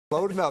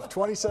Loading up.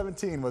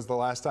 2017 was the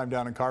last time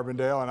down in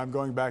Carbondale, and I'm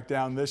going back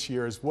down this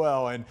year as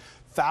well. And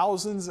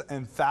thousands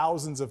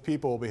of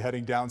people will be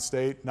heading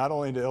downstate, not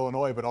only into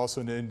Illinois, but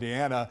also into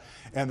Indiana.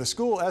 And the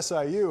school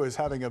SIU is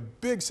having a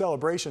big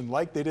celebration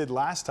like they did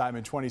last time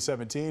in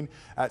 2017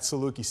 at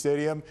Saluki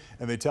Stadium,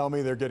 and they tell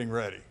me they're getting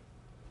ready.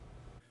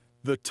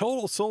 The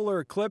total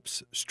solar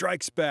eclipse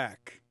strikes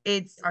back.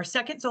 It's our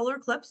second solar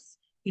eclipse.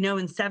 You know,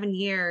 in 7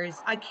 years,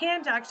 I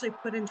can't actually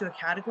put into a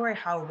category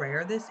how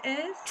rare this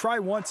is. Try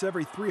once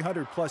every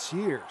 300+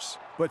 years,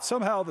 but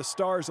somehow the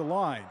stars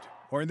aligned,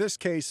 or in this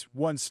case,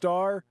 one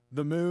star,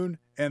 the moon,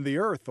 and the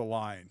Earth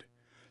aligned.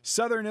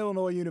 Southern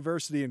Illinois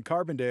University in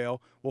Carbondale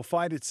will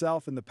find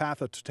itself in the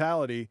path of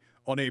totality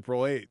on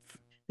April 8th.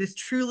 This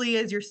truly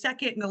is your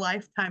second in a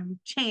lifetime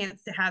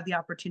chance to have the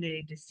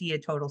opportunity to see a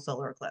total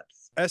solar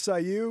eclipse.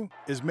 SIU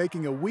is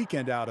making a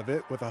weekend out of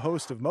it with a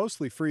host of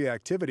mostly free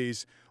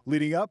activities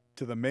leading up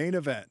to the main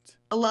event.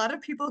 A lot of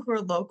people who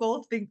are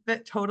local think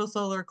that total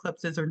solar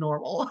eclipses are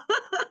normal.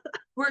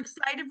 We're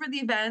excited for the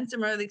events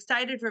and we're really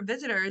excited for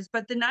visitors,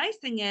 but the nice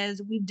thing is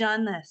we've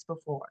done this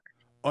before.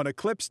 On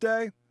Eclipse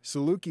Day,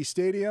 Saluki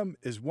Stadium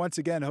is once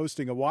again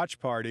hosting a watch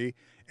party,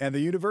 and the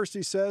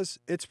university says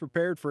it's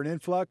prepared for an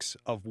influx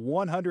of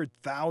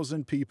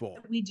 100,000 people.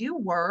 We do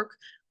work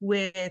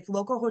with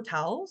local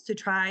hotels to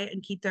try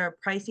and keep their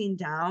pricing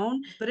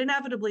down, but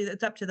inevitably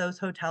it's up to those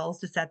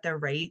hotels to set their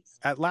rates.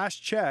 At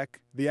last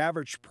check, the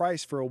average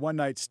price for a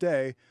one-night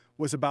stay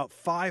was about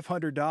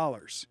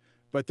 $500.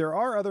 But there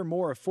are other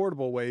more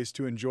affordable ways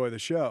to enjoy the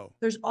show.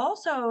 There's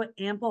also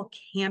ample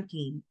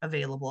camping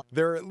available.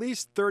 There are at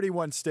least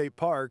 31 state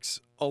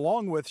parks,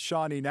 along with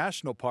Shawnee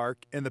National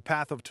Park, in the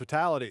path of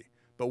totality.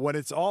 But when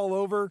it's all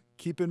over,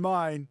 keep in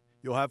mind,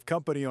 you'll have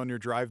company on your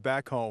drive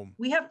back home.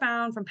 We have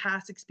found from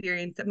past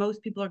experience that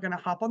most people are going to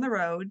hop on the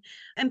road,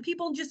 and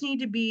people just need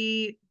to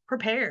be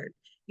prepared.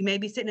 You may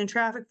be sitting in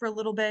traffic for a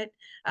little bit.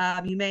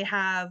 You may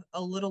have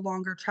a little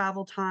longer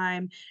travel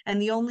time.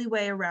 And the only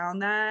way around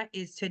that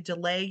is to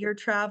delay your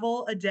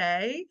travel a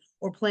day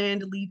or plan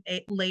to leave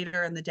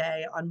later in the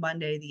day on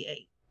Monday the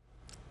 8th.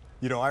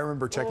 You know, I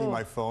remember checking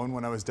my phone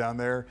when I was down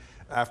there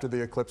after the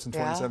eclipse in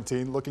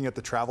 2017, looking at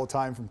the travel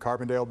time from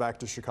Carbondale back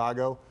to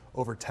Chicago,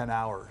 over 10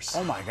 hours.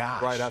 Oh my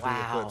gosh. Right after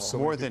the eclipse. So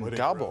more than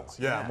double.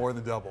 Yeah, more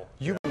than double.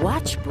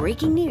 Watch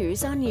breaking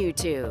news on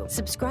YouTube.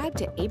 Subscribe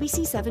to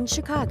ABC7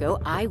 Chicago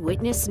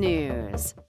Eyewitness News.